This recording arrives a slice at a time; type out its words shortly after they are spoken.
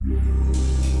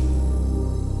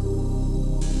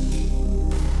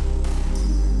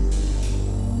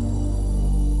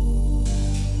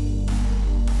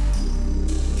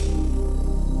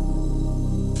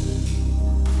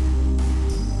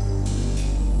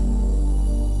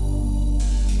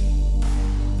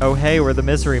Oh hey, we're the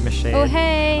Misery Machine. Oh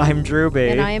hey. I'm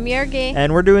Drewby. And I am Yergi.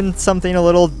 And we're doing something a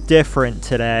little different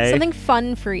today. Something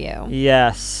fun for you.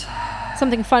 Yes.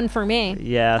 Something fun for me.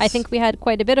 Yes. I think we had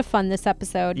quite a bit of fun this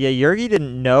episode. Yeah, Yergi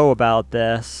didn't know about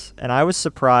this, and I was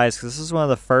surprised because this is one of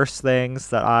the first things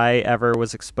that I ever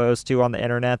was exposed to on the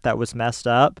internet that was messed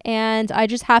up. And I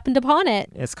just happened upon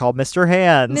it. It's called Mr.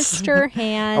 Hands. Mr.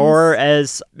 Hands. Or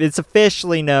as it's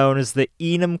officially known as the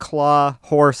Enumclaw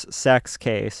horse sex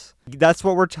case. That's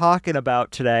what we're talking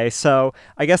about today. So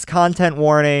I guess content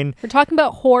warning. We're talking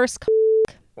about horse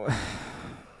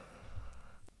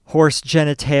Horse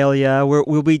genitalia.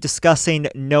 We'll be discussing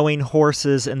knowing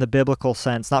horses in the biblical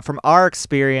sense, not from our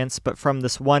experience, but from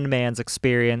this one man's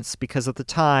experience, because at the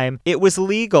time it was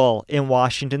legal in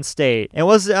Washington State.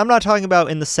 I'm not talking about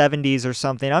in the 70s or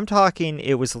something. I'm talking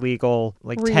it was legal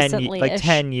like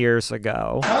 10 years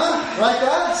ago. Like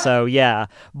that? So yeah.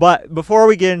 But before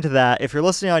we get into that, if you're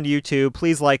listening on YouTube,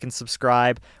 please like and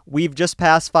subscribe. We've just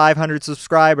passed 500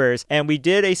 subscribers, and we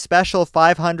did a special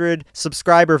 500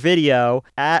 subscriber video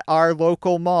at our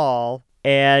local mall,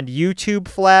 and YouTube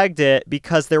flagged it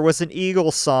because there was an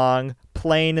Eagles song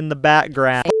playing in the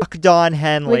background. Fuck Don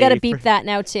Henley. We gotta beep that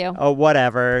now too. Oh,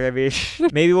 whatever. I mean,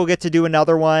 maybe we'll get to do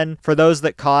another one. For those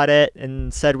that caught it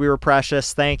and said we were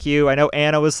precious, thank you. I know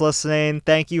Anna was listening.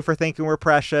 Thank you for thinking we're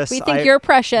precious. We think you're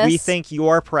precious. We think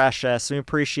you're precious. We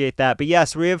appreciate that. But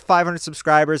yes, we have 500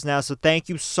 subscribers now, so thank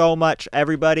you so much,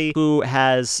 everybody who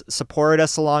has supported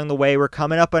us along the way. We're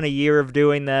coming up on a year of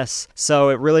doing this, so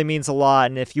it really means a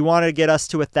lot. And if you want to get us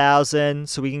to 1,000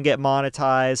 so we can get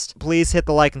monetized, please hit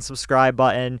the like and subscribe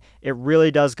button. It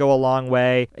really does go a long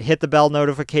way. Hit the bell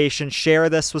notification. Share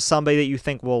this with somebody that you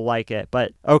think will like it.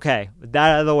 But okay, with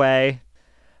that out of the way,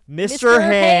 Mr.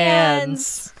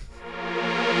 Hands.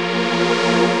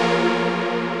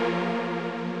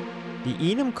 The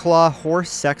Enumclaw horse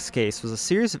sex case was a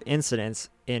series of incidents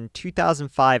in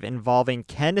 2005 involving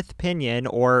Kenneth Pinion,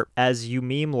 or as you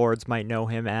meme lords might know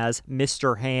him as,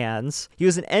 Mr. Hands. He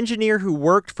was an engineer who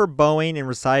worked for Boeing and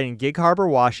resided in Gig Harbor,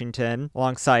 Washington,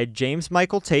 alongside James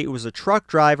Michael Tate, who was a truck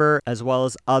driver, as well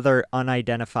as other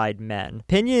unidentified men.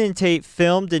 Pinion and Tate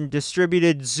filmed and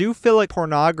distributed zoophilic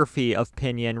pornography of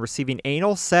Pinion receiving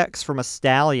anal sex from a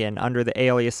stallion under the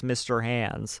alias Mr.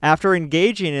 Hands. After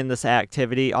engaging in this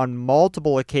activity on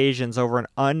multiple occasions over an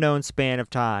unknown span of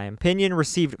time, Pinion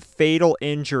received fatal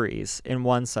injuries in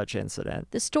one such incident.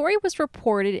 The story was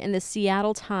reported in the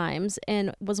Seattle Times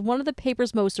and was one of the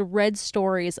paper's most read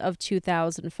stories of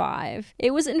 2005.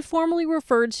 It was informally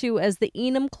referred to as the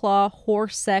Enumclaw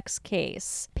horse sex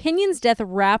case. Pinion's death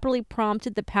rapidly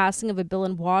prompted the passing of a bill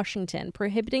in Washington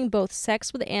prohibiting both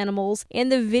sex with animals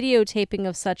and the videotaping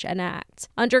of such an act.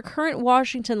 Under current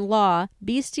Washington law,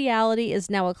 bestiality is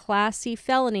now a Class C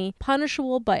felony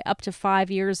punishable by up to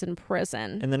 5 years in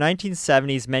prison. In the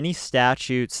 1970s, many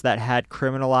statutes that had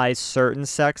criminalized certain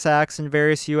sex acts in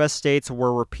various U.S. states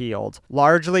were repealed,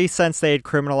 largely since they had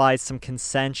criminalized some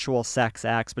consensual sex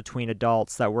acts between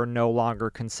adults that were no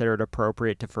longer considered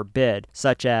appropriate to forbid,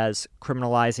 such as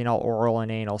criminalizing all oral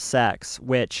and anal sex,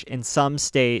 which in some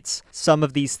states, some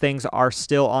of these things are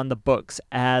still on the books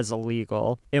as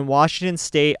illegal. In Washington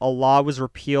state, a law was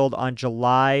repealed on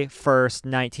July 1st,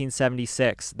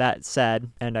 1976 that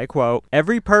said, and I quote,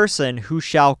 "Every person who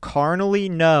shall carnally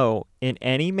know in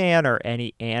any manner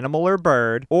any animal or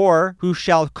bird, or who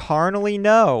shall carnally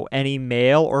know any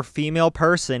male or female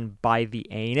person by the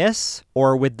anus,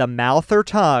 or with the mouth or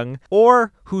tongue,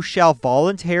 or who shall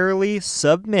voluntarily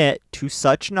submit to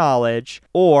such knowledge,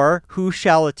 or who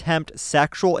shall attempt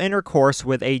sexual intercourse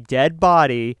with a dead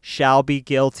body, shall be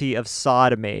guilty of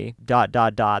sodomy, ...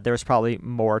 There's probably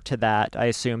more to that. I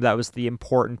assume that was the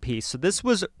important piece. So this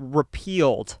was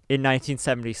repealed in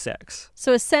 1976.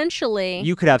 So essentially,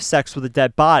 you could have sex with a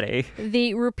dead body.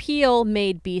 The repeal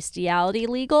made bestiality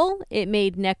legal. It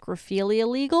made necrophilia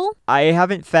legal. I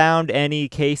haven't found any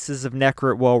cases of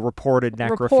reported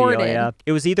necrophilia.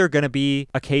 It was either going to be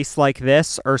a case like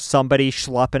this or somebody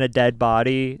schlepping a dead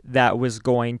body that was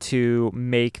going to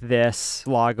make this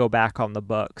law go back on the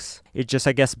books. It just,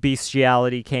 I guess,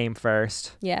 bestiality came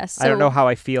first. Yes. I don't know how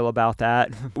I feel about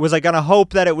that. Was I going to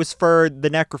hope that it was for the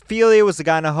necrophilia? Was I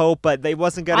going to hope, but they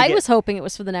wasn't going to I was hoping it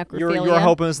was for the necrophilia. You were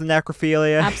hoping it was the necrophilia.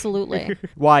 necrophilia? Absolutely.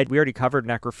 Why? We already covered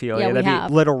necrophilia. Yeah, we That'd have.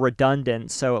 be a little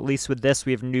redundant. So at least with this,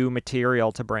 we have new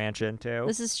material to branch into.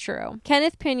 This is true.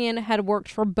 Kenneth Pinion had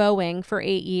worked for Boeing for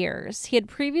 8 years. He had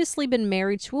previously been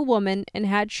married to a woman and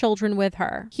had children with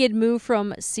her. He had moved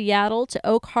from Seattle to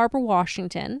Oak Harbor,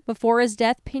 Washington. Before his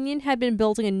death, Pinion had been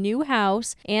building a new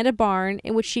house and a barn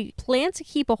in which he planned to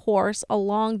keep a horse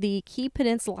along the Key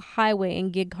Peninsula Highway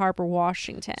in Gig Harbor,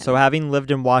 Washington. So having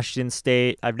lived in Washington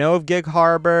State, I know of Gig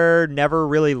Harbor, never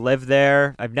really lived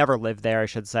there. I've never lived there, I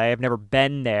should say. I've never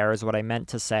been there is what I meant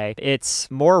to say. It's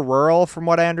more rural from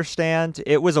what I understand.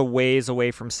 It was a ways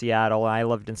away from Seattle, and I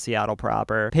lived in Seattle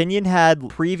proper. Pinion had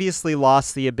previously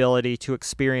lost the ability to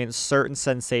experience certain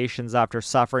sensations after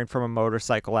suffering from a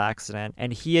motorcycle accident,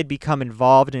 and he had become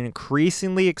involved in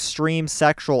increasingly extreme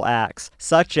sexual acts,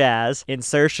 such as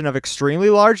insertion of extremely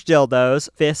large dildos,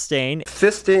 fisting,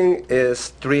 Fisting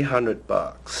is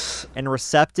 $300. and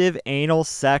receptive anal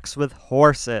sex with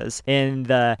horses. In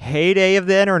the heyday of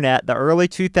the internet, the early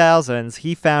 2000s,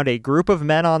 he found a group of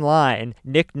men online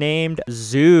nicknamed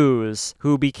Zoos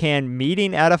who began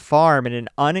meeting at a farm in an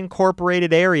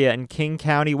unincorporated area in King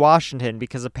County, Washington,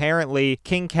 because apparently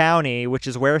King County, which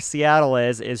is where Seattle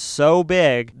is so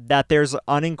big that there's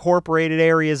unincorporated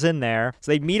areas in there.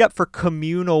 So they'd meet up for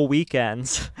communal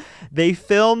weekends. They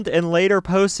filmed and later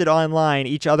posted online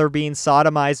each other being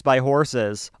sodomized by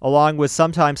horses, along with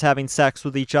sometimes having sex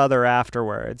with each other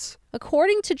afterwards.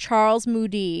 According to Charles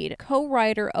Moodid,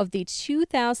 co-writer of the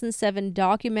 2007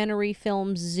 documentary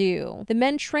film Zoo, the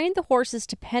men trained the horses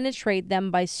to penetrate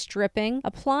them by stripping,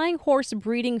 applying horse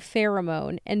breeding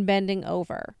pheromone, and bending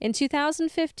over. In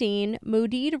 2015,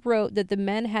 Moodid wrote that the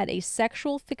men had a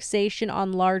sexual fixation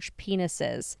on large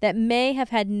penises that may have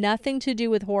had nothing to do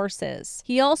with horses.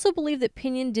 He also believed that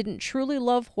Pinion didn't truly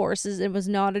love horses and was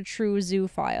not a true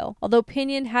zoophile, although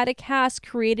Pinion had a cast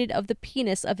created of the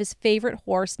penis of his favorite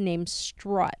horse named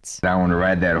Strut. I want to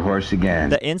ride that horse again.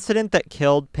 The incident that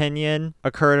killed Pinion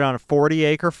occurred on a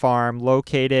 40-acre farm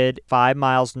located 5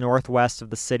 miles northwest of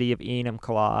the city of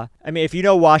Enumclaw. I mean, if you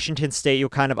know Washington State, you'll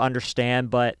kind of understand,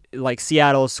 but like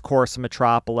Seattle is, of course, a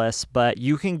metropolis, but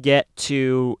you can get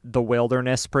to the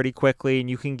wilderness pretty quickly, and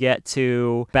you can get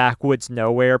to backwoods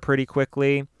nowhere pretty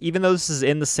quickly. Even though this is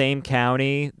in the same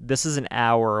county, this is an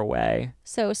hour away.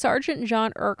 So Sergeant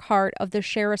John Urquhart of the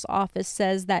sheriff's office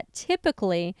says that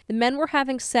typically the men were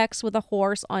having sex with a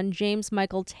horse on James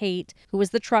Michael Tate, who was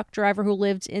the truck driver who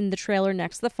lived in the trailer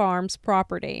next to the farm's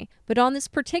property. But on this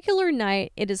particular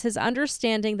night, it is his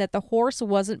understanding that the horse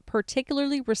wasn't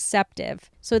particularly receptive.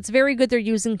 So it's very good they're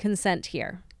using consent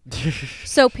here.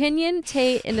 So Pinion,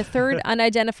 Tate, and a third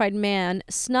unidentified man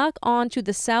snuck onto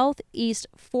the southeast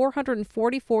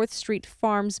 444th Street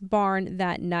Farm's barn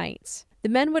that night. The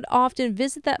men would often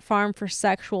visit that farm for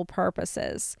sexual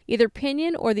purposes. Either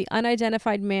Pinion or the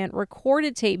unidentified man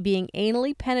recorded Tate being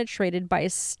anally penetrated by a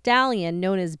stallion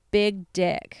known as Big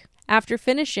Dick. After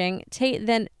finishing, Tate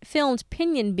then filmed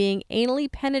Pinion being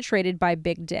anally penetrated by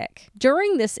Big Dick.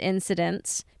 During this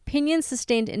incident, Pinion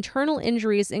sustained internal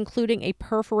injuries, including a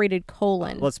perforated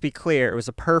colon. Let's be clear, it was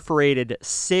a perforated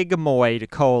sigmoid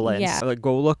colon. Yeah. So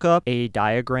go look up a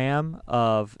diagram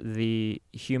of the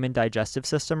human digestive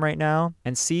system right now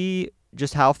and see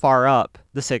just how far up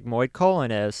the sigmoid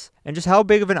colon is and just how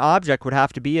big of an object would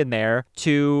have to be in there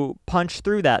to punch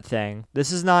through that thing.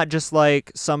 This is not just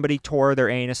like somebody tore their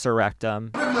anus or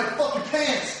rectum. Rip my fucking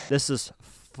pants! This is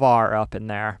far up in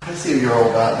there. I see what you're all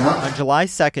about now. On July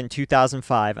 2nd,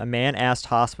 2005, a man asked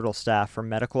hospital staff for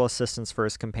medical assistance for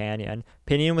his companion.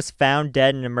 Pinion was found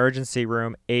dead in an emergency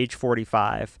room, age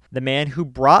 45. The man who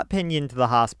brought Pinion to the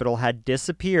hospital had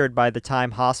disappeared by the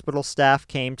time hospital staff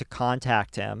came to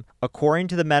contact him. According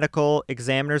to the medical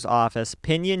examiner's office,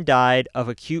 Pinion died of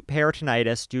acute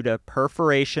peritonitis due to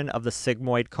perforation of the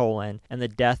sigmoid colon, and the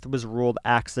death was ruled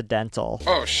accidental.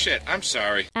 Oh shit, I'm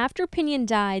sorry. After Pinion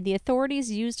died, the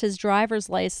authorities used his driver's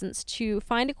license to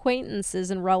find acquaintances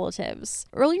and relatives.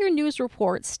 Earlier news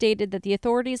reports stated that the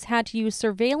authorities had to use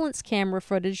surveillance camera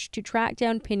footage to track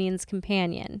down Pinion's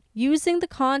companion. Using the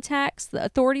contacts, the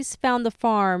authorities found the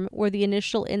farm where the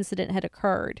initial incident had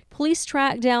occurred. Police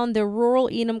tracked down the rural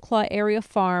Enumclaw area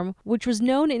farm, which was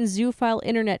known in zoophile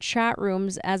internet chat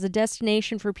rooms as a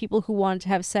destination for people who wanted to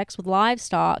have sex with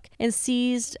livestock, and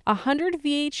seized 100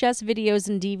 VHS videos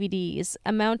and DVDs,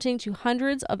 amounting to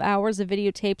hundreds of hours of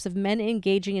videotapes of men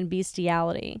engaging in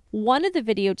bestiality. One of the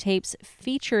videotapes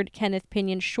featured Kenneth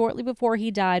Pinion shortly before he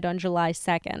died on July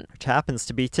 2nd. To happens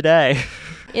to be today.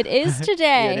 It is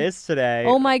today. It is today.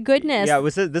 Oh my goodness. Yeah,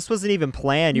 this wasn't even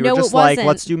planned. You No, were just it like, wasn't.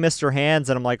 let's do Mr. Hands,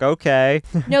 and I'm like, okay.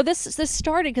 No, this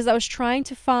started because I was trying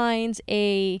to find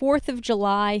a 4th of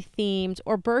July themed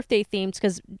or birthday themed,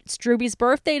 because it's Drewby's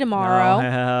birthday tomorrow.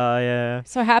 Oh, yeah.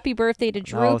 So happy birthday to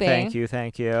Drewby. Oh,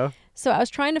 thank you. So I was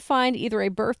trying to find either a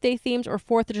birthday themed or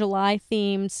 4th of July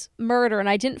themed murder, and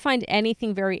I didn't find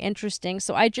anything very interesting.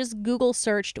 So I just Google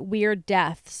searched weird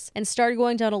deaths and started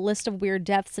going down a list of weird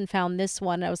deaths and found this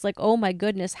one. And I was like, oh my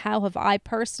goodness, how have I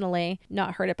personally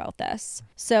not heard about this?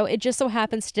 So it just so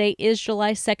happens today is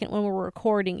July 2nd when we're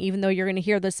recording, even though you're going to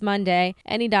hear this Monday,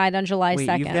 and he died on July 2nd.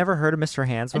 Wait, you've never heard of Mr.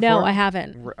 Hands before? No, I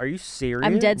haven't. Are you serious?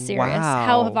 I'm dead serious. Wow.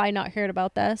 How have I not heard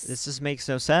about this? This just makes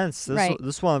no sense. Right.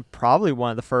 This one probably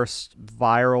one of the first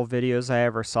viral videos I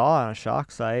ever saw on a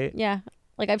shock site. Yeah.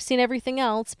 Like, I've seen everything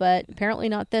else, but apparently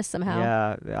not this somehow.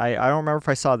 Yeah, I don't remember if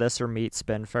I saw this or Meat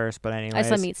Spin first, but anyways. I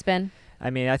saw Meat Spin. I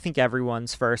mean, I think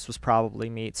everyone's first was probably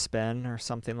Meat Spin or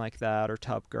something like that, or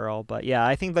Tub Girl. But yeah,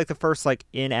 I think like the first like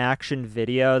in-action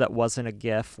video that wasn't a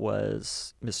GIF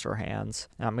was Mr. Hands.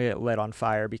 And I'm gonna get lit on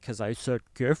fire because I said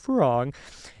GIF wrong.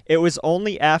 It was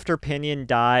only after Pinion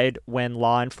died, when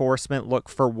law enforcement looked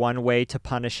for one way to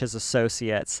punish his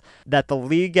associates, that the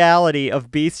legality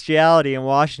of bestiality in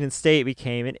Washington state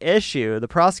became an issue. The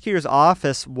prosecutor's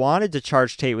office wanted to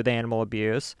charge Tate with animal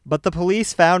abuse, but the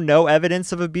police found no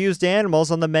evidence of abused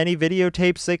animals on the many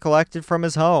videotapes they collected from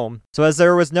his home. So as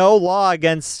there was no law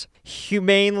against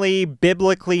humanely,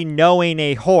 biblically knowing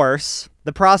a horse,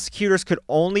 the prosecutors could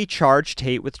only charge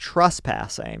Tate with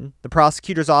trespassing. The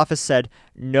prosecutor's office said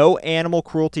no animal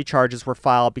cruelty charges were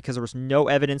filed because there was no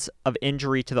evidence of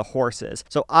injury to the horses.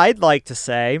 So I'd like to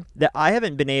say that I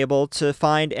haven't been able to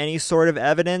find any sort of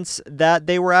evidence that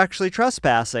they were actually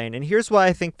trespassing. And here's why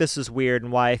I think this is weird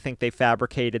and why I think they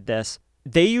fabricated this.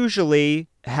 They usually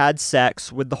had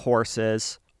sex with the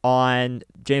horses on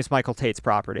James Michael Tate's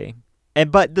property.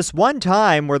 But this one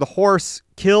time where the horse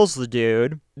kills the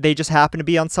dude, they just happen to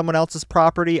be on someone else's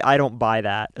property. I don't buy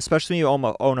that, especially when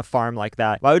you own a farm like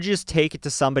that. Why would you just take it to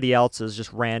somebody else's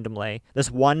just randomly?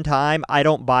 This one time, I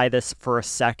don't buy this for a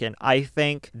second. I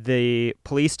think the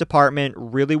police department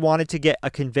really wanted to get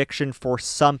a conviction for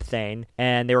something,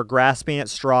 and they were grasping at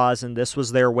straws, and this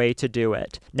was their way to do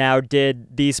it. Now,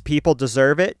 did these people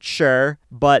deserve it? Sure,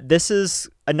 but this is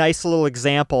a nice little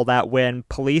example that when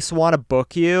police want to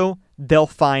book you, they'll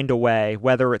find a way,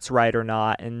 whether it's right or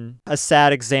not. And a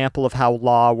sad example of how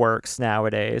law works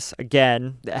nowadays.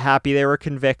 Again, happy they were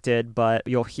convicted, but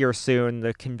you'll hear soon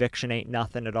the conviction ain't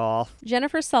nothing at all.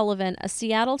 Jennifer Sullivan, a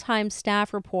Seattle Times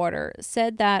staff reporter,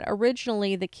 said that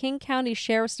originally the King County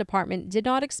Sheriff's Department did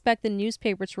not expect the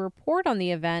newspaper to report on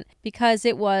the event because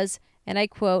it was, and I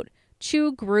quote,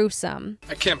 too gruesome.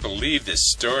 I can't believe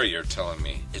this story you're telling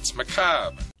me. It's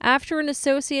macabre. After an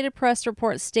Associated Press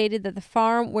report stated that the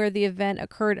farm where the event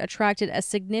occurred attracted a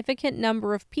significant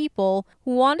number of people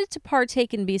who wanted to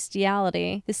partake in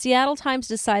bestiality, the Seattle Times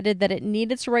decided that it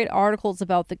needed to write articles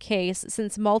about the case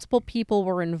since multiple people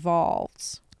were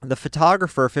involved. The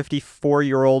photographer,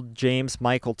 54-year-old James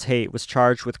Michael Tate, was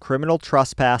charged with criminal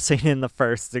trespassing in the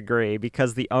first degree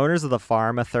because the owners of the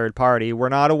farm, a third party, were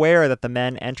not aware that the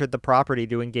men entered the property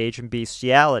to engage in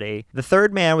bestiality. The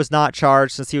third man was not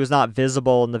charged since he was not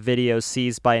visible in the videos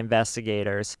seized by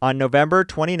investigators. On November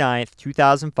 29,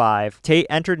 2005, Tate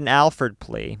entered an Alford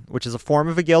plea, which is a form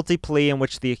of a guilty plea in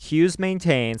which the accused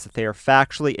maintains that they are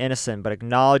factually innocent but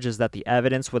acknowledges that the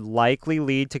evidence would likely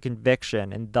lead to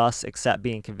conviction and thus accept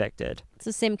being convicted. It's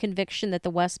the same conviction that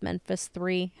the West Memphis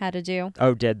Three had to do.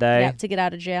 Oh, did they? Yeah, to get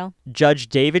out of jail. Judge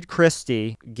David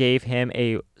Christie gave him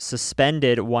a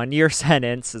suspended 1-year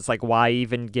sentence. It's like, why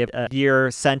even give a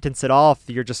year sentence at all if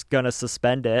you're just going to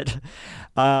suspend it?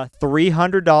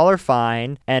 $300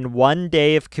 fine and 1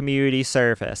 day of community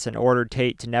service, and ordered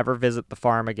Tate to never visit the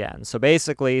farm again. So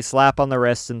basically, slap on the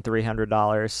wrist and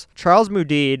 $300. Charles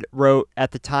Moodid wrote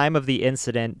at the time of the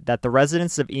incident that the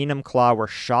residents of Enumclaw were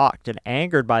shocked and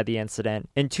angered by the incident.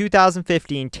 In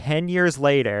 2015, 10 years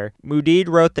later, Moodid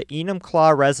wrote that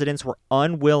Enumclaw residents were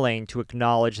unwilling to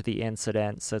acknowledge the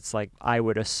incident. So it's like, I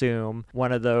would assume,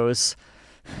 one of those...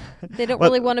 They don't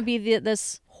really want to be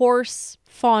this horse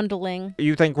fondling.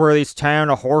 You think we're these town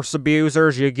of horse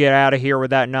abusers? You get out of here with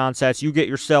that nonsense. You get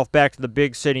yourself back to the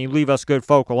big city and leave us good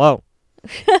folk alone.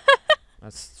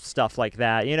 That's stuff like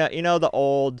that. You know the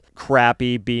old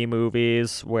crappy B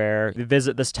movies where they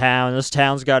visit this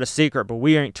town's got a secret, but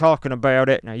we ain't talking about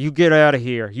it. Now you get out of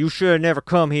here. You should have never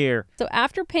come here. So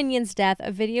after Pinion's death,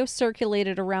 a video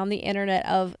circulated around the internet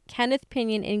of Kenneth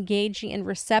Pinion engaging in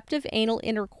receptive anal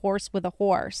intercourse with a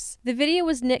horse. The video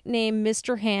was nicknamed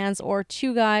Mr. Hands, or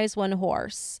Two Guys, One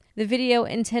Horse. The video,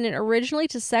 intended originally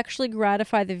to sexually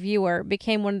gratify the viewer,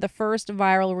 became one of the first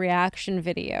viral reaction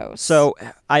videos. So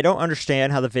I don't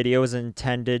understand how the video was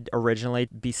intended originally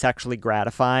to be sexually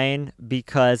gratifying,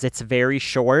 because it's very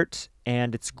short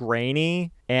and it's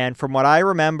grainy. And from what I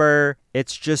remember,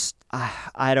 it's just,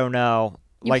 I don't know.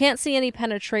 You can't see any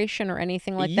penetration or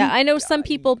anything like that. I know some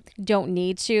people don't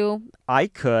need to. I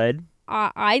could.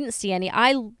 I didn't see any.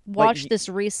 I watched this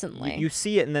recently. You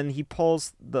see it, and then he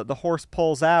pulls, the horse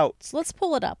pulls out. So let's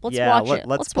pull it up. Let's watch it.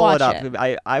 Let's pull it up.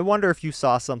 I wonder if you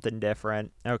saw something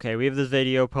different. Okay, we have this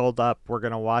video pulled up. We're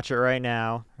going to watch it right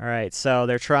now. All right, so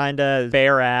they're trying to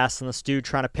bare ass, and this dude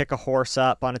trying to pick a horse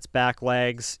up on its back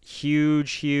legs.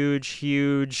 Huge, huge,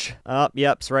 huge. Oh,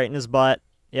 yep, it's right in his butt.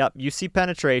 Yep, you see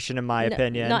penetration in my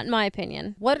opinion. Not in my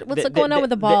opinion. What's going on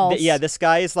with the balls? Yeah, this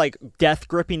guy is like death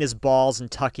gripping his balls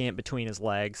and tucking it between his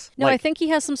legs. No, I think he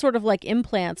has some sort of like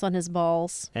implants on his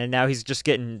balls. And now he's just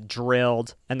getting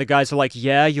drilled. And the guys are like,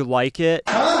 yeah, you like it?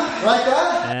 Huh? Like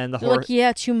that? And the They're horse, like,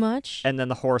 yeah, too much. And then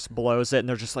the horse blows it, and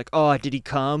they're just like, oh, did he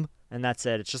come? And that's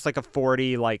it. It's just like a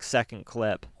 40-second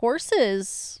clip.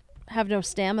 Horses have no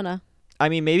stamina. I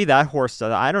mean, maybe that horse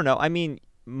does. I don't know. I mean,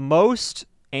 most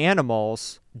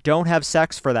animals don't have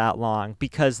sex for that long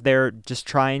because they're just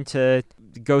trying to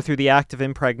go through the act of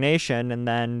impregnation and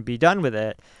then be done with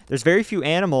it. There's very few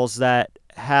animals that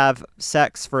have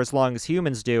sex for as long as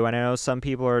humans do, and I know some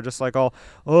people are just like, oh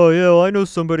yeah, well, I know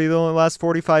somebody that only lasts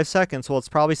 45 seconds. Well, it's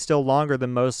probably still longer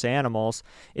than most animals.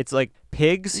 It's like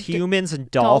pigs, humans,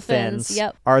 and dolphins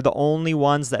yep. are the only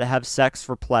ones that have sex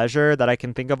for pleasure that I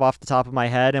can think of off the top of my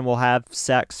head, and will have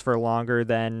sex for longer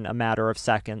than a matter of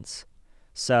seconds.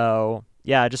 So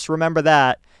yeah, just remember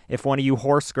that if one of you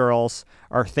horse girls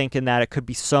are thinking that it could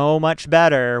be so much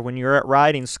better when you're at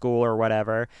riding school or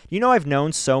whatever. You know, I've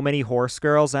known so many horse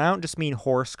girls. I don't just mean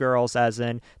horse girls as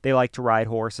in they like to ride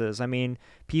horses. I mean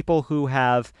people who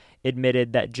have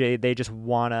admitted that they just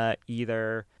want to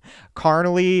either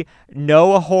carnally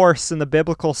know a horse in the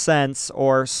biblical sense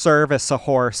or service a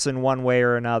horse in one way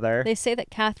or another. They say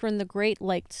that Catherine the Great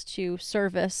liked to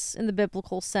service in the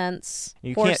biblical sense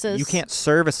horses. You can't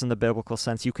service in the biblical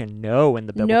sense. You can know in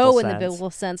the biblical sense. Know in the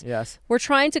biblical sense. Yes. We're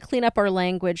trying to clean up our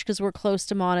language because we're close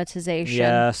to monetization.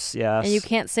 Yes. And you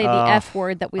can't say the F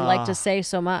word that we like to say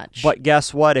so much. But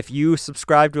guess what? If you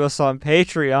subscribe to us on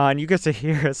Patreon, you get to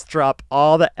hear us drop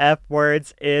all the F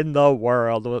words in the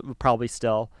world. We'll probably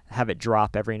still have it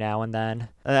drop every now and then.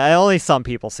 Only some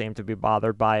people seem to be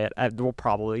bothered by it. We'll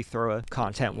probably throw a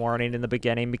content warning in the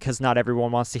beginning because not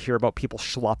everyone wants to hear about people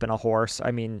schlupping a horse.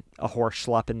 I mean, a horse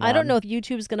schlupping them. I don't know if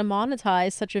YouTube's going to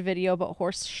monetize such a video about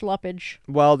horse schluppage.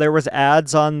 Well, there was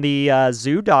ads on the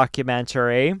zoo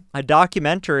documentary, a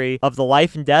documentary of the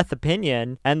life and death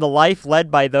opinion and the life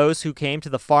led by those who came to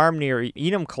the farm near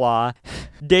Enumclaw,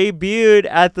 debuted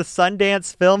at the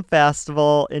Sundance Film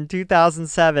Festival in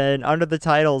 2007 under the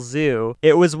title Zoo.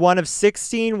 It was one of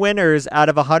 16 winners out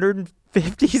of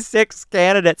 156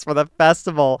 candidates for the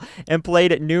festival and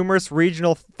played at numerous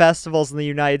regional festivals in the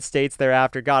United States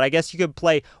thereafter. God, I guess you could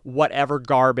play whatever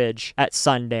garbage at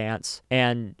Sundance.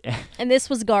 And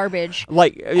this was garbage.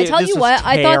 Like, I tell you what,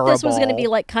 I thought this was going to be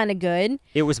like kind of good.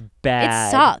 It was bad.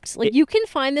 It sucked. Like, you can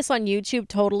find this on YouTube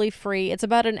totally free. It's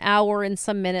about an hour and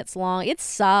some minutes long. It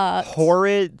sucked.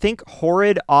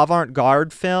 Horrid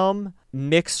avant-garde film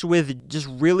mixed with just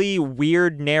really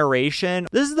weird narration.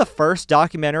 This is the first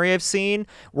documentary I've seen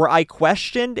where I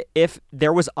questioned if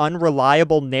there was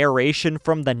unreliable narration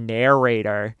from the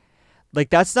narrator. Like,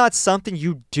 that's not something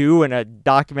you do in a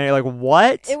documentary. Like,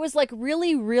 what? It was like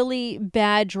really, really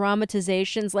bad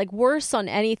dramatizations, like worse on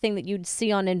anything that you'd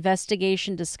see on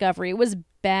Investigation Discovery. It was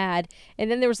bad.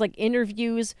 And then there was like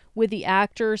interviews with the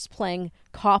actors playing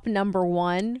cop number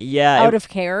one out of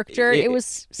character. It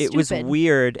was stupid. It was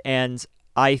weird, and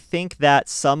I think that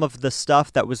some of the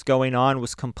stuff that was going on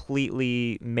was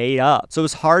completely made up. So it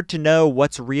was hard to know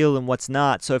what's real and what's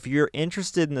not. So if you're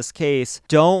interested in this case,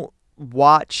 don't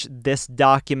watch this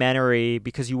documentary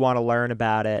because you want to learn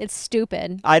about it. It's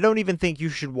stupid. I don't even think you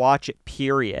should watch it,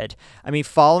 period. I mean,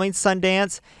 following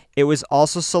Sundance, it was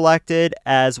also selected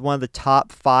as one of the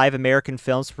top 5 American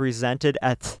films presented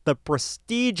at the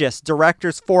prestigious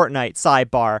Directors Fortnight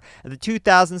sidebar at the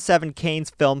 2007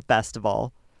 Cannes Film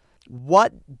Festival.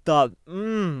 What the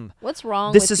What's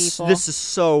wrong this with is people? this is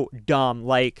so dumb.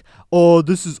 Like, oh,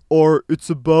 this is art. It's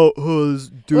about us,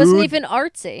 dude. It wasn't even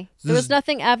artsy. There This- was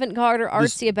nothing avant-garde or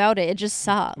artsy about it. It just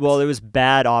sucked. Well, it was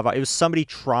bad avant. It was somebody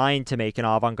trying to make an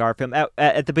avant-garde film.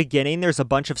 At the beginning, there's a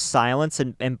bunch of silence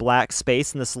and black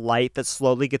space and this light that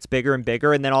slowly gets bigger and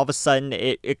bigger, and then all of a sudden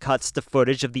it cuts to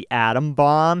footage of the atom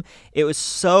bomb. It was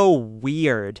so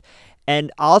weird.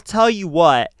 And I'll tell you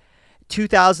what,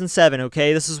 2007,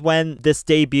 okay? This is when this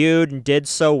debuted and did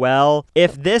so well.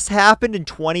 If this happened in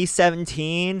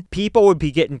 2017, people would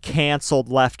be getting canceled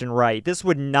left and right. This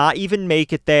would not even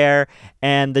make it there,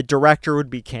 and the director would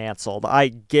be canceled. I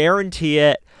guarantee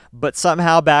it, but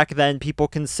somehow back then people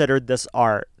considered this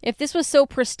art. If this was so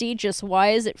prestigious, why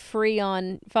is it free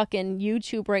on fucking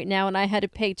YouTube right now and I had to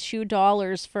pay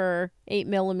 $2 for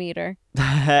 8mm?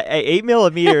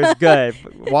 8mm is good.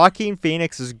 Joaquin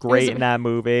Phoenix is great in that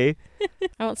movie.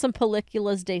 I want some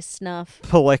Pellicula's Day snuff.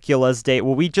 Pellicula's Day.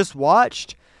 Well,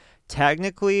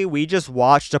 technically, we just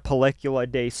watched a Pellicula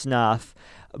Day snuff.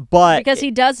 But Because he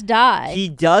does die. He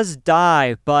does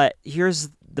die, but here's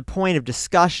the point of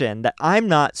discussion that I'm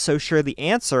not so sure the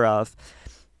answer of.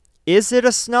 Is it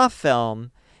a snuff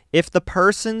film if the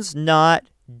person's not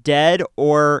dead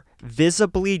or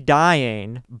visibly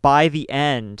dying by the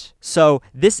end? So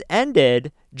this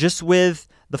ended just with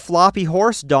the floppy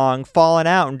horse dong falling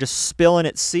out and just spilling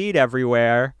its seed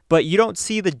everywhere. But you don't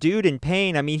see the dude in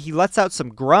pain. I mean, he lets out some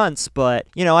grunts, but,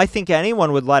 I think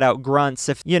anyone would let out grunts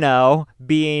if,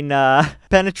 being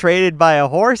penetrated by a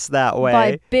horse that way.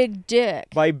 By Big Dick.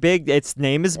 Its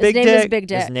name is Big His Dick. name is Big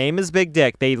Dick. His name is Big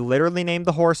Dick. They literally named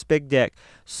the horse Big Dick.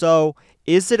 So,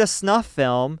 is it a snuff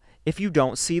film if you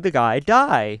don't see the guy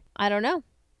die? I don't know.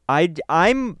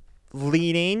 I'm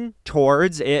leaning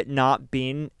towards it not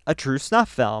being a true snuff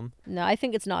film. No, I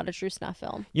think it's not a true snuff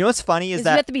film. You know what's funny is Because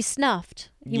that you have to be snuffed.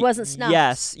 He wasn't snuffed.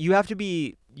 Yes, you have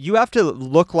to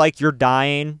look like you're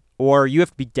dying or you have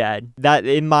to be dead. That,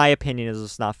 in my opinion, is a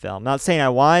snuff film. Not saying I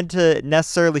wanted to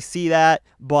necessarily see that,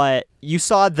 but you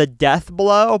saw the death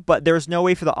blow, but there's no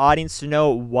way for the audience to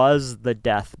know it was the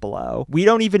death blow. We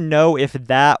don't even know if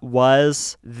that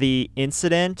was the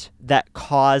incident that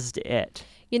caused it.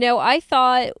 I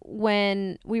thought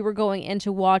when we were going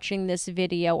into watching this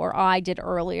video, or I did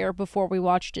earlier before we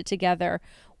watched it together,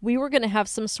 we were going to have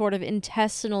some sort of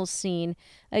intestinal scene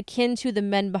akin to the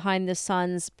Men Behind the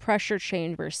Sun's pressure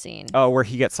chamber scene. Oh, where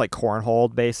he gets like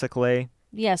cornholed, basically.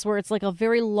 Yes, where it's like a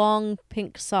very long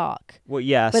pink sock. Well,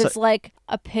 yeah. But it's like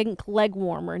a pink leg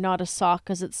warmer, not a sock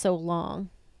because it's so long.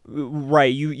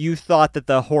 Right. You thought that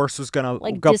the horse was going to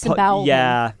like disembowel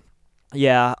him.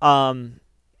 Yeah.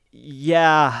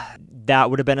 Yeah, that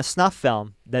would have been a snuff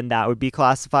film. Then that would be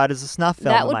classified as a snuff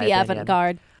film. That would be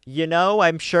avant-garde.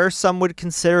 I'm sure some would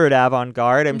consider it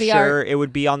avant-garde. I'm sure it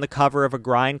would be on the cover of a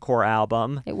grindcore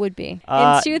album. It would be.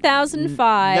 In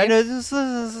 2005. I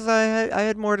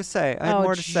had more to say. I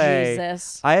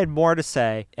had more to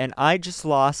say, and I just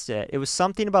lost it. It was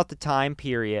something about the time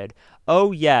period.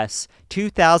 Oh, yes,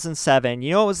 2007.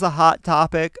 You know what was the hot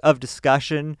topic of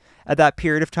discussion at that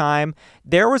period of time?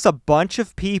 There was a bunch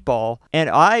of people, and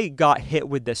I got hit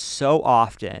with this so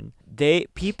often.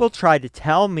 People tried to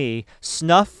tell me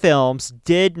snuff films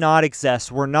did not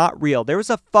exist, were not real. There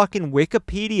was a fucking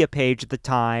Wikipedia page at the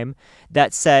time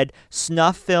that said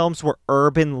snuff films were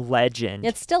urban legend.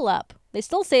 It's still up. They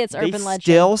still say it's urban legend.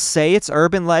 They still say it's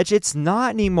urban legend. It's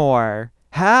not anymore.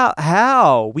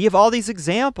 How? We have all these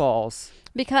examples.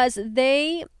 Because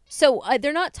they're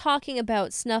not talking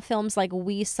about snuff films like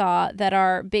we saw that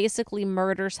are basically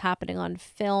murders happening on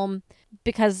film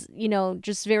because,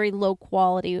 just very low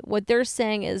quality. What they're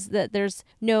saying is that there's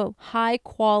no high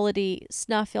quality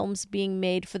snuff films being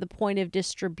made for the point of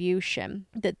distribution.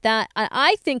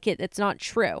 I think it's not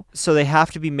true. So they have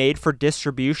to be made for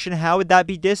distribution? How would that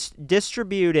be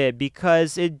distributed?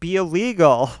 Because it'd be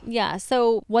illegal. Yeah,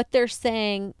 so what they're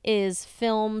saying is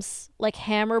films like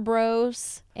Hammer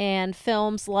Bros and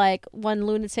films like One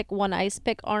Lunatic, One Ice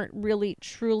Pick aren't really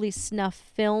truly snuff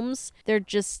films. They're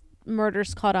just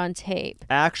murders caught on tape.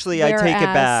 Actually, I take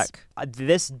it back.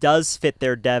 This does fit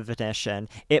their definition.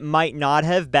 It might not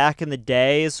have back in the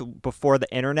days before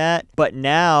the internet, but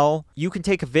now you can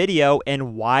take a video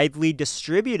and widely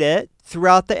distribute it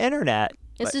throughout the internet.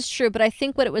 This is true, but I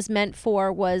think what it was meant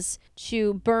for was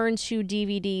to burn 2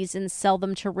 DVDs and sell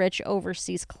them to rich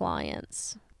overseas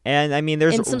clients. And I mean,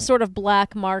 there's in some sort of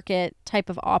black market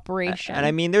type of operation. And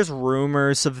I mean, there's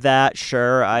rumors of that,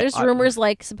 sure. There's rumors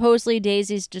like supposedly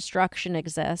Daisy's destruction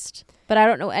exist, but I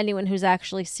don't know anyone who's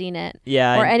actually seen it.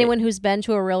 Yeah, or anyone who's been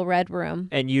to a real Red Room.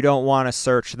 And you don't want to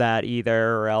search that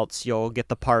either, or else you'll get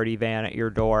the party van at your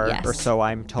door, Yes. or so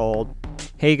I'm told.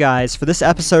 Hey guys, for this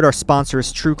episode, our sponsor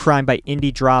is True Crime by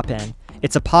Indie Drop-In.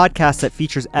 It's a podcast that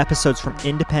features episodes from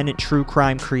independent true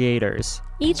crime creators.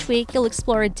 Each week, you'll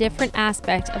explore a different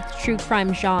aspect of the true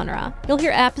crime genre. You'll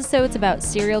hear episodes about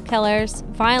serial killers,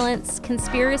 violence,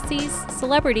 conspiracies,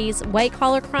 celebrities,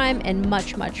 white-collar crime, and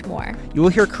much, much more. You will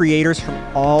hear creators from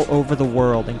all over the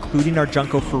world, including our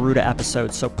Junko Furuta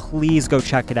episodes, so please go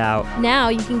check it out. Now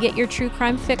you can get your true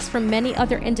crime fix from many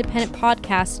other independent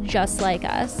podcasts just like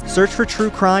us. Search for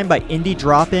True Crime by Indie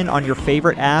Drop-In on your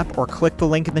favorite app, or click the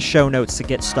link in the show notes to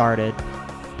get started.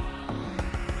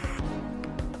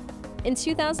 In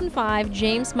 2005,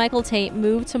 James Michael Tate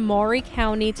moved to Maury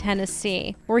County,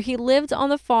 Tennessee, where he lived on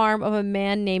the farm of a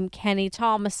man named Kenny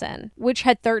Thomason, which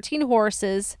had 13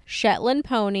 horses, Shetland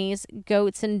ponies,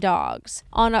 goats, and dogs.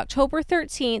 On October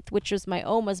 13th, which was my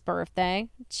Oma's birthday,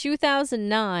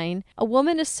 2009, a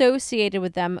woman associated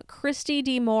with them, Christy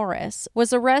D. Morris,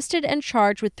 was arrested and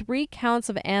charged with 3 counts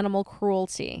of animal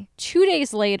cruelty. 2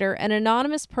 days later, an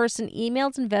anonymous person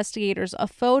emailed investigators a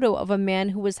photo of a man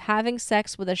who was having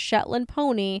sex with a Shetland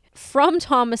pony from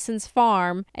Thomason's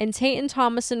farm, and Tate and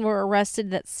Thomason were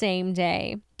arrested that same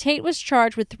day. Tate was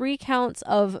charged with 3 counts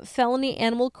of felony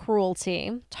animal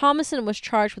cruelty. Thomason was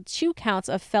charged with 2 counts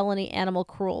of felony animal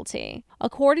cruelty.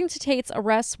 According to Tate's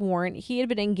arrest warrant, he had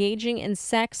been engaging in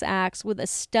sex acts with a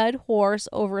stud horse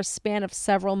over a span of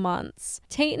several months.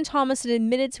 Tate and Thomason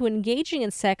admitted to engaging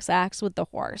in sex acts with the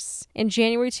horse. In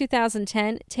January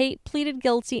 2010, Tate pleaded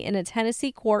guilty in a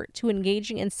Tennessee court to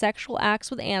engaging in sexual acts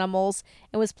with animals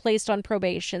and was placed on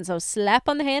probation. So slap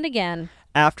on the hand again.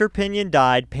 After Pinion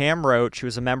died, Pam Roach, who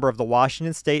was a member of the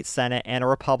Washington State Senate and a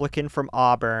Republican from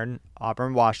Auburn,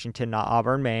 Washington, not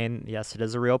Auburn, Maine, yes, it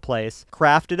is a real place,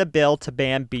 crafted a bill to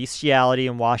ban bestiality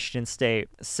in Washington State.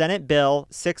 Senate Bill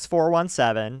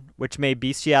 6417, which made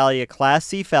bestiality a Class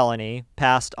C felony,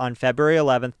 passed on February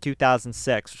 11th,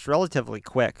 2006, which is relatively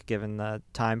quick given the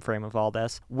time frame of all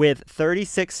this, with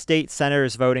 36 state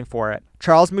senators voting for it.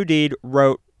 Charles Moodid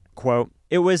wrote, quote,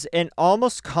 "It was an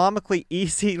almost comically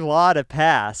easy law to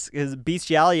pass because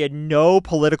bestiality had no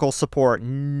political support,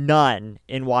 none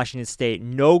in Washington State.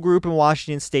 No group in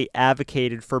Washington State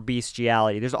advocated for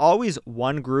bestiality. There's always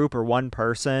one group or one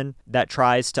person that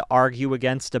tries to argue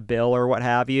against a bill or what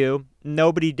have you.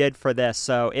 Nobody did for this,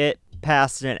 so it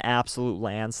passed in an absolute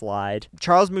landslide."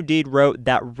 Charles Moodid wrote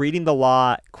that reading the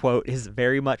law, quote, "is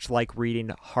very much like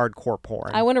reading hardcore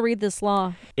porn." I want to read this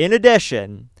law. In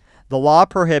addition, the law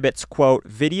prohibits, quote,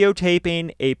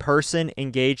 "videotaping a person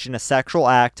engaged in a sexual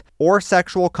act or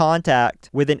sexual contact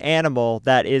with an animal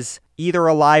that is either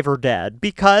alive or dead."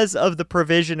 Because of the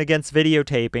provision against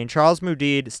videotaping, Charles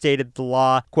Moodid stated the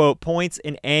law, quote, "points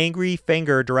an angry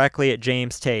finger directly at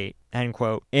James Tate," end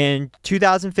quote. In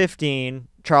 2015,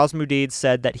 Charles Moodid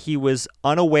said that he was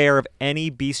unaware of any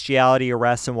bestiality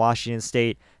arrests in Washington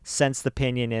State since the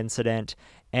Pinion incident.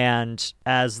 And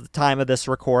as the time of this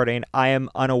recording, I am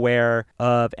unaware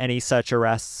of any such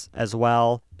arrests as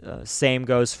well. Same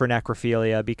goes for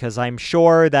necrophilia, because I'm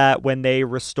sure that when they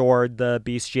restored the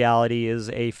bestiality as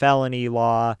a felony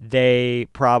law, they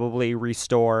probably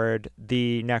restored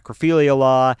the necrophilia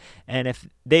law. And if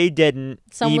they didn't,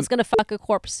 Someone's going to fuck a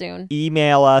corpse soon.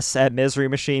 Email us at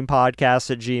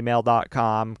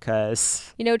miserymachinepodcast@gmail.com,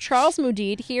 because... You know, Charles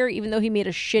Moodid here, even though he made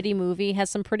a shitty movie, has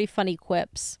some pretty funny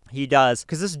quips. He does,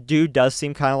 because this dude does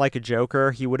seem kind of like a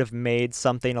Joker. He would have made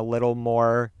something a little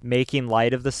more making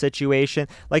light of the situation.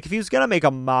 Like, if he was going to make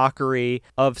a mockery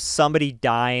of somebody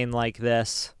dying like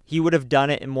this, he would have done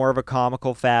it in more of a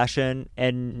comical fashion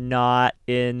and not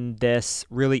in this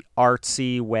really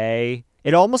artsy way.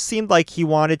 It almost seemed like he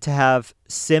wanted to have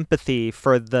sympathy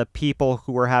for the people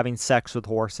who were having sex with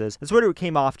horses. That's what it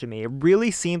came off to me. It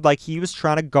really seemed like he was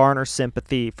trying to garner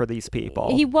sympathy for these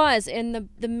people. He was, and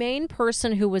the main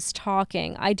person who was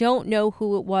talking, I don't know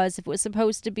who it was, if it was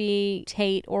supposed to be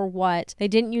Tate or what. They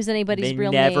didn't use anybody's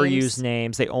real names. They never use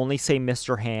names. They only say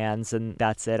Mr. Hands, and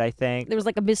that's it, I think. There was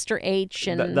like a Mr. H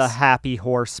and... The Happy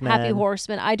Horseman. Happy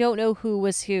Horseman. I don't know who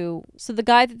was who. So the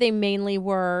guy that they mainly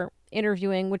were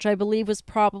interviewing, which I believe was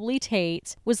probably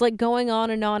Tate, was like going on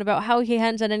and on about how he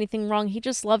hadn't done anything wrong. He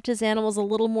just loved his animals a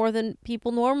little more than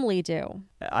people normally do.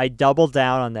 I double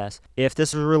down on this. If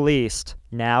this was released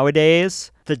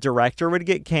nowadays, the director would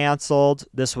get canceled.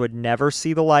 This would never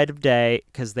see the light of day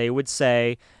because they would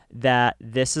say that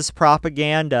this is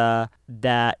propaganda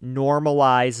that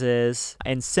normalizes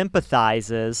and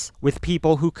sympathizes with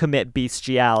people who commit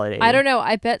bestiality. I don't know.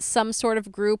 I bet some sort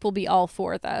of group will be all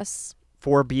for this.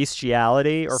 For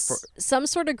bestiality or for... Some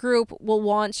sort of group will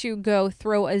want to go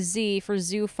throw a Z for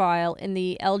zoophile in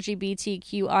the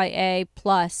LGBTQIA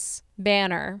plus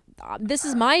banner. This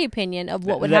is my opinion of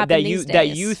what would happen these days. That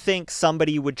you think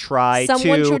somebody would try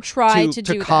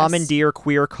to commandeer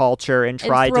queer culture and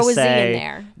try to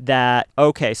say that,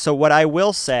 okay, so what I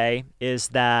will say is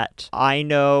that I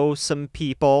know some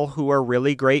people who are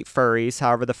really great furries.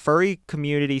 However, the furry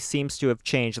community seems to have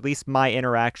changed, at least my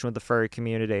interaction with the furry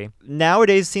community.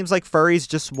 Nowadays, it seems like furries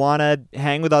just want to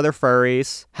hang with other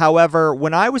furries. However,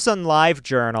 when I was on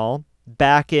LiveJournal,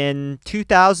 back in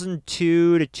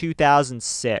 2002 to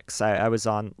 2006, I was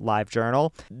on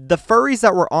LiveJournal. The furries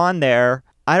that were on there,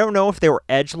 I don't know if they were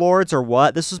edgelords or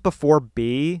what. This was before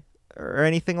B or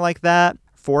anything like that.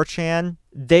 4chan.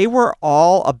 They were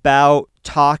all about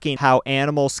talking how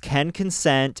animals can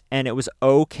consent and it was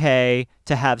okay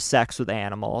to have sex with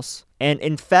animals. And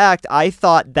in fact, I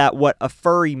thought that what a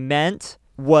furry meant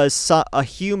was a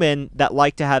human that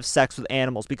liked to have sex with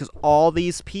animals, because all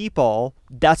these people,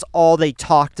 that's all they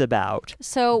talked about.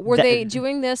 So were they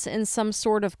doing this in some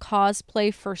sort of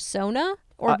cosplay persona?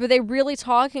 Or were they really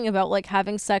talking about, like,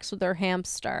 having sex with their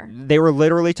hamster? They were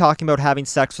literally talking about having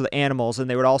sex with animals, and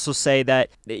they would also say that,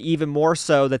 even more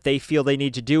so, that they feel they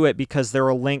need to do it because there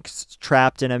are links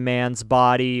trapped in a man's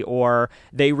body, or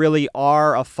they really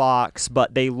are a fox,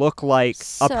 but they look like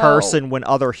a person when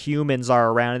other humans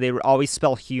are around, and they would always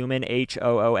spell human,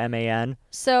 HOOMAN.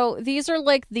 So these are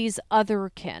like these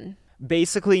otherkin.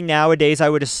 Basically, nowadays, I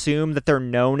would assume that they're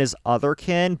known as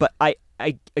otherkin, but I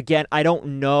don't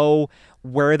know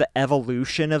where the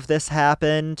evolution of this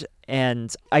happened,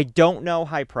 and I don't know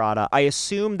Hyprata. I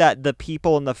assume that the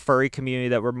people in the furry community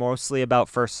that were mostly about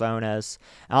fursonas,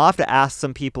 and I'll have to ask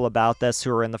some people about this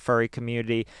who are in the furry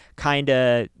community, kind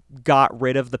of got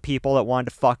rid of the people that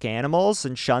wanted to fuck animals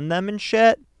and shun them and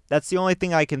shit. That's the only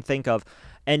thing I can think of.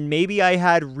 And maybe I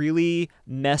had really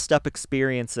messed up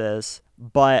experiences,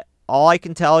 but all I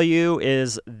can tell you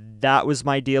is that was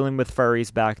my dealing with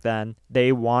furries back then.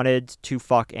 They wanted to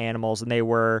fuck animals, and they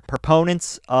were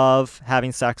proponents of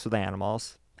having sex with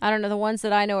animals. I don't know. The ones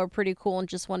that I know are pretty cool and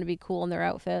just want to be cool in their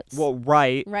outfits. Well,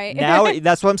 right. Right. Now,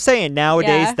 that's what I'm saying.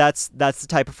 Nowadays, that's the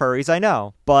type of furries I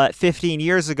know. But 15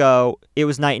 years ago, it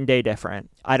was night and day different.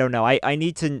 I don't know. I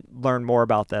need to learn more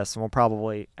about this, and we'll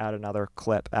probably add another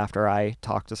clip after I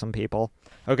talk to some people.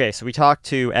 Okay, so we talked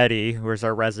to Eddie, who is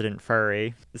our resident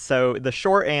furry. So the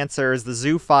short answer is the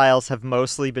zoophiles have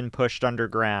mostly been pushed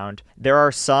underground. There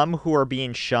are some who are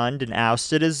being shunned and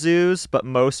ousted as zoos, but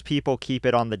most people keep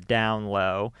it on the down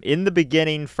low. In the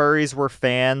beginning, furries were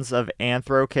fans of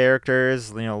anthro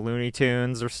characters, Looney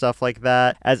Tunes or stuff like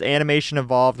that. As animation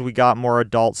evolved, we got more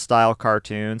adult-style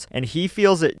cartoons, and he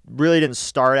feels it really didn't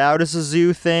start out as a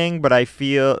zoo thing, but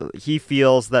he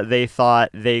feels that they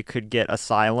thought they could get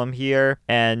asylum here.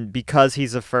 And because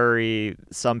he's a furry,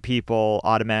 some people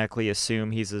automatically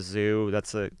assume he's a zoo.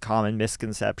 That's a common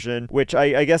misconception, which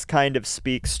I guess kind of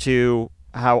speaks to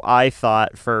how I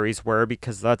thought furries were,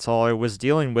 because that's all I was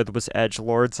dealing with was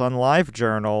edgelords on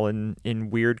LiveJournal and in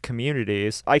weird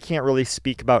communities. I can't really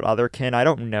speak about otherkin. I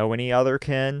don't know any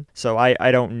otherkin, so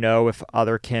I don't know if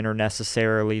otherkin are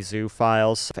necessarily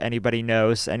zoophiles. If anybody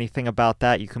knows anything about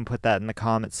that, you can put that in the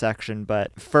comment section.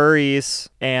 But furries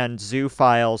and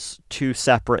zoophiles, two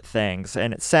separate things,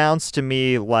 and it sounds to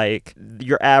me like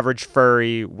your average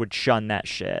furry would shun that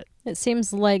shit. It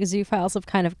seems like zoophiles have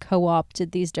kind of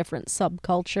co-opted these different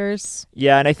subcultures.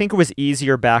 Yeah, and I think it was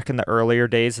easier back in the earlier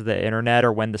days of the internet,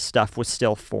 or when the stuff was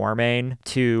still forming,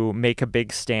 to make a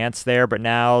big stance there. But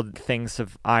now things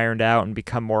have ironed out and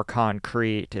become more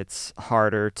concrete. It's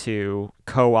harder to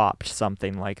co-opt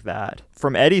something like that.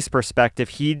 From Eddie's perspective,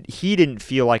 he didn't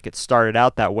feel like it started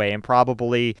out that way, and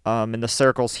probably in the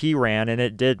circles he ran in,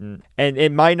 it didn't. And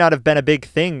it might not have been a big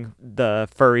thing, the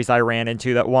furries I ran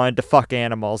into that wanted to fuck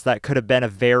animals. That could have been a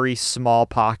very small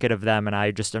pocket of them, and I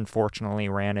just unfortunately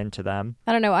ran into them.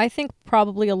 I don't know. I think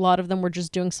probably a lot of them were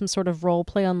just doing some sort of role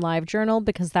play on LiveJournal,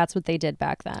 because that's what they did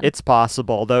back then. It's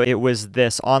possible, though. It was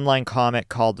this online comic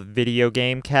called Video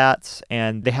Game Cats,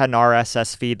 and they had an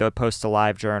RSS feed that would post to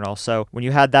LiveJournal. So when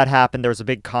you had that happen, there there was a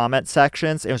big comment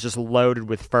sections. It was just loaded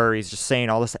with furries just saying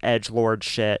all this edgelord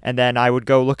shit. And then I would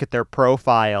go look at their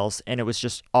profiles, and it was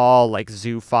just all like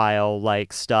zoophile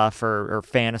like stuff or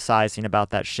fantasizing about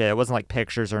that shit. It wasn't like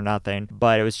pictures or nothing,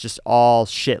 but it was just all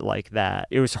shit like that.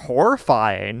 It was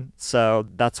horrifying. So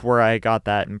that's where I got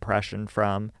that impression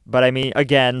from. But I mean,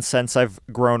 again, since I've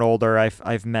grown older,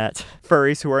 I've met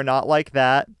furries who are not like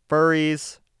that.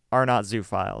 Furries are not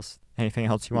zoophiles. Anything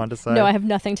else you wanted to say? No, I have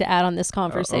nothing to add on this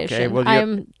conversation. Okay, well,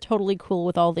 I'm totally cool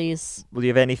with all these. Will you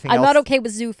have anything I'm else? not okay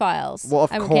with zoophiles. Well,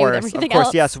 I'm okay with everything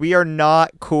else. yes, we are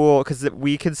not cool because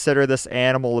we consider this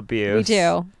animal abuse. We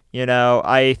do. You know,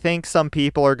 I think some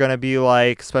people are going to be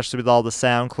like, especially with all the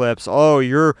sound clips, oh,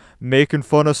 you're making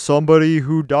fun of somebody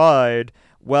who died.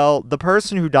 Well, the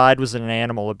person who died was an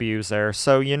animal abuser,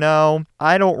 so, you know,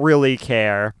 I don't really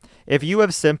care. If you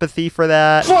have sympathy for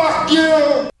that, fuck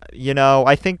you! You know,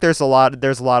 I think there's a lot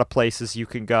of places you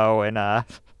can go and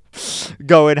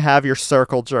have your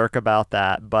circle jerk about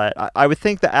that. But I would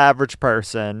think the average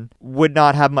person would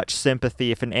not have much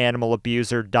sympathy if an animal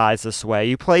abuser dies this way.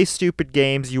 You play stupid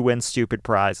games, you win stupid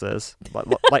prizes,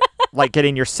 like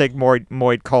getting your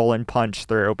sigmoid colon punched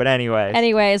through. But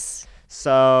anyways.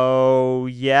 So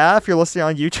yeah, if you're listening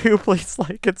on YouTube, please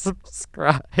like and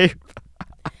subscribe.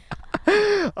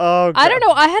 Oh, God. I don't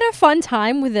know. I had a fun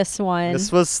time with this one.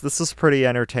 This was pretty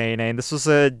entertaining. This was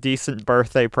a decent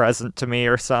birthday present to me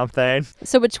or something.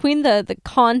 So between the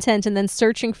content and then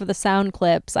searching for the sound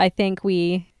clips, I think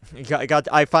we...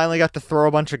 I finally got to throw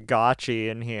a bunch of gotchi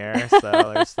in here,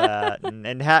 so there's that.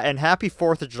 And happy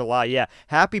 4th of July. Yeah,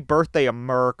 happy birthday,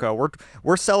 America.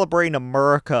 We're celebrating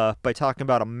America by talking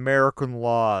about American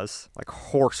laws, like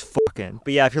horse fucking.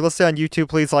 But yeah, if you're listening on YouTube,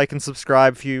 please like and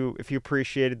subscribe if you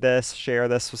appreciated this. Share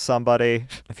this with somebody.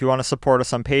 If you want to support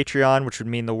us on Patreon, which would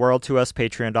mean the world to us,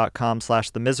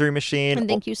 patreon.com/themiserymachine. And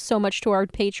thank you so much to our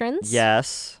patrons.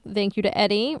 Yes. Thank you to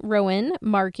Eddie, Rowan,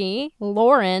 Marky,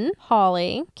 Lauren,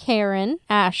 Holly, Karen,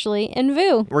 Ashley, and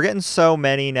Vu. We're getting so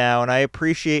many now, and I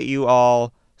appreciate you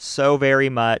all so very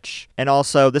much. And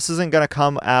also, this isn't going to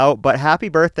come out, but happy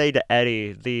birthday to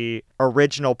Eddie, the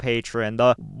original patron,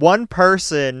 the one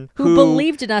person who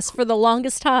believed in us for the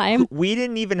longest time. We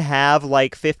didn't even have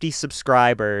like 50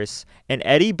 subscribers, and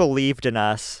Eddie believed in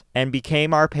us and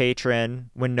became our patron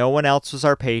when no one else was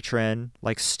our patron,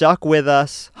 like stuck with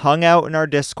us, hung out in our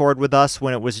Discord with us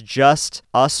when it was just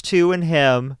us two and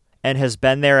him, and has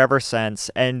been there ever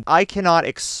since. And I cannot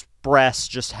express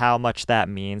just how much that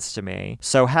means to me.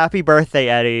 So happy birthday,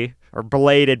 Eddie. Or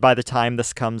belated by the time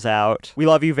this comes out. We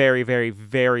love you very, very,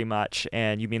 very much,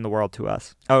 and you mean the world to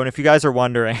us. Oh, and if you guys are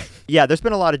wondering, yeah, there's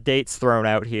been a lot of dates thrown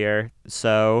out here,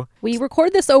 so... We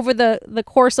record this over the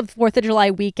course of 4th of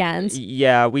July weekend.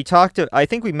 Yeah, I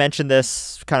think we mentioned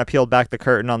this, kind of peeled back the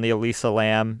curtain on the Elisa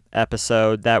Lam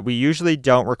episode, that we usually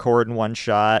don't record in one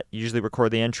shot, usually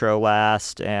record the intro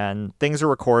last, and things are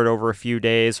recorded over a few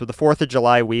days. With the 4th of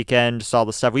July weekend, just all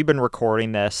the stuff, we've been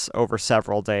recording this over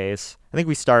several days. I think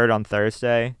we started on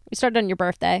Thursday. We started on your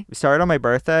birthday. We started on my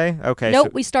birthday? Okay.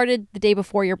 Nope, we started the day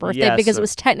before your birthday because it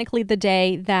was technically the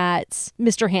day that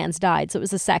Mr. Hands died, so it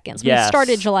was the 2nd. So we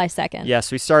started July 2nd.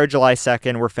 Yes, we started July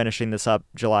 2nd. We're finishing this up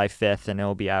July 5th, and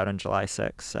it'll be out on July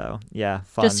 6th. So, yeah,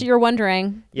 fun. Just so you're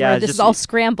wondering, this is all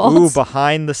scrambled. Ooh,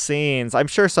 behind the scenes. I'm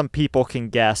sure some people can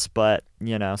guess, but...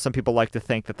 You know, some people like to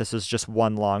think that this is just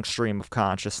one long stream of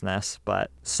consciousness, but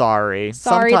sorry.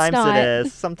 Sometimes it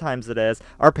is. Sometimes it is.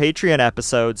 Our Patreon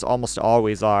episodes almost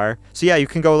always are. So yeah, you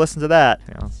can go listen to that.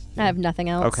 I have nothing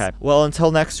else. Okay. Well,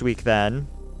 until next week then.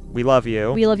 We love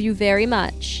you. We love you very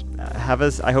much.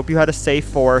 I hope you had a safe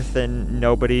 4th and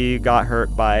nobody got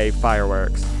hurt by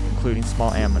fireworks, including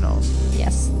small animals.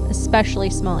 Yes, especially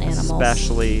small animals.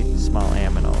 Especially small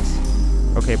animals.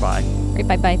 Okay, bye. All right,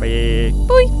 bye-bye. Bye.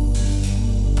 Bye.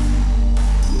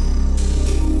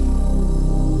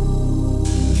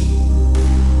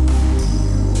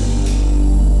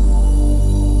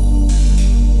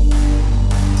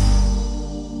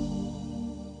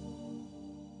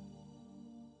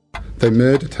 They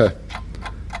murdered her.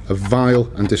 A vile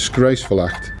and disgraceful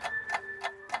act.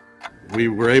 We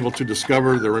were able to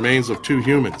discover the remains of 2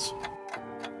 humans.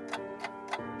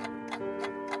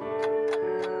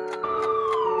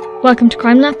 Welcome to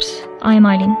Crime Lapse. I am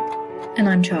Eileen. And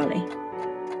I'm Charlie.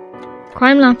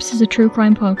 Crime Lapse is a true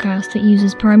crime podcast that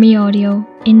uses primary audio,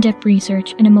 in-depth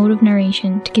research, and emotive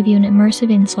narration to give you an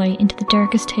immersive insight into the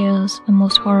darkest tales and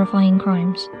most horrifying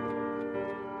crimes.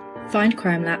 Find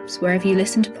Crime Lapse wherever you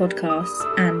listen to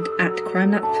podcasts and at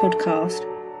Crime Lapse Podcast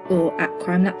or at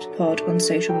Crime Lapse Pod on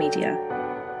social media.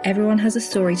 Everyone has a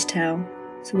story to tell,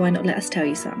 so why not let us tell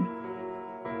you some?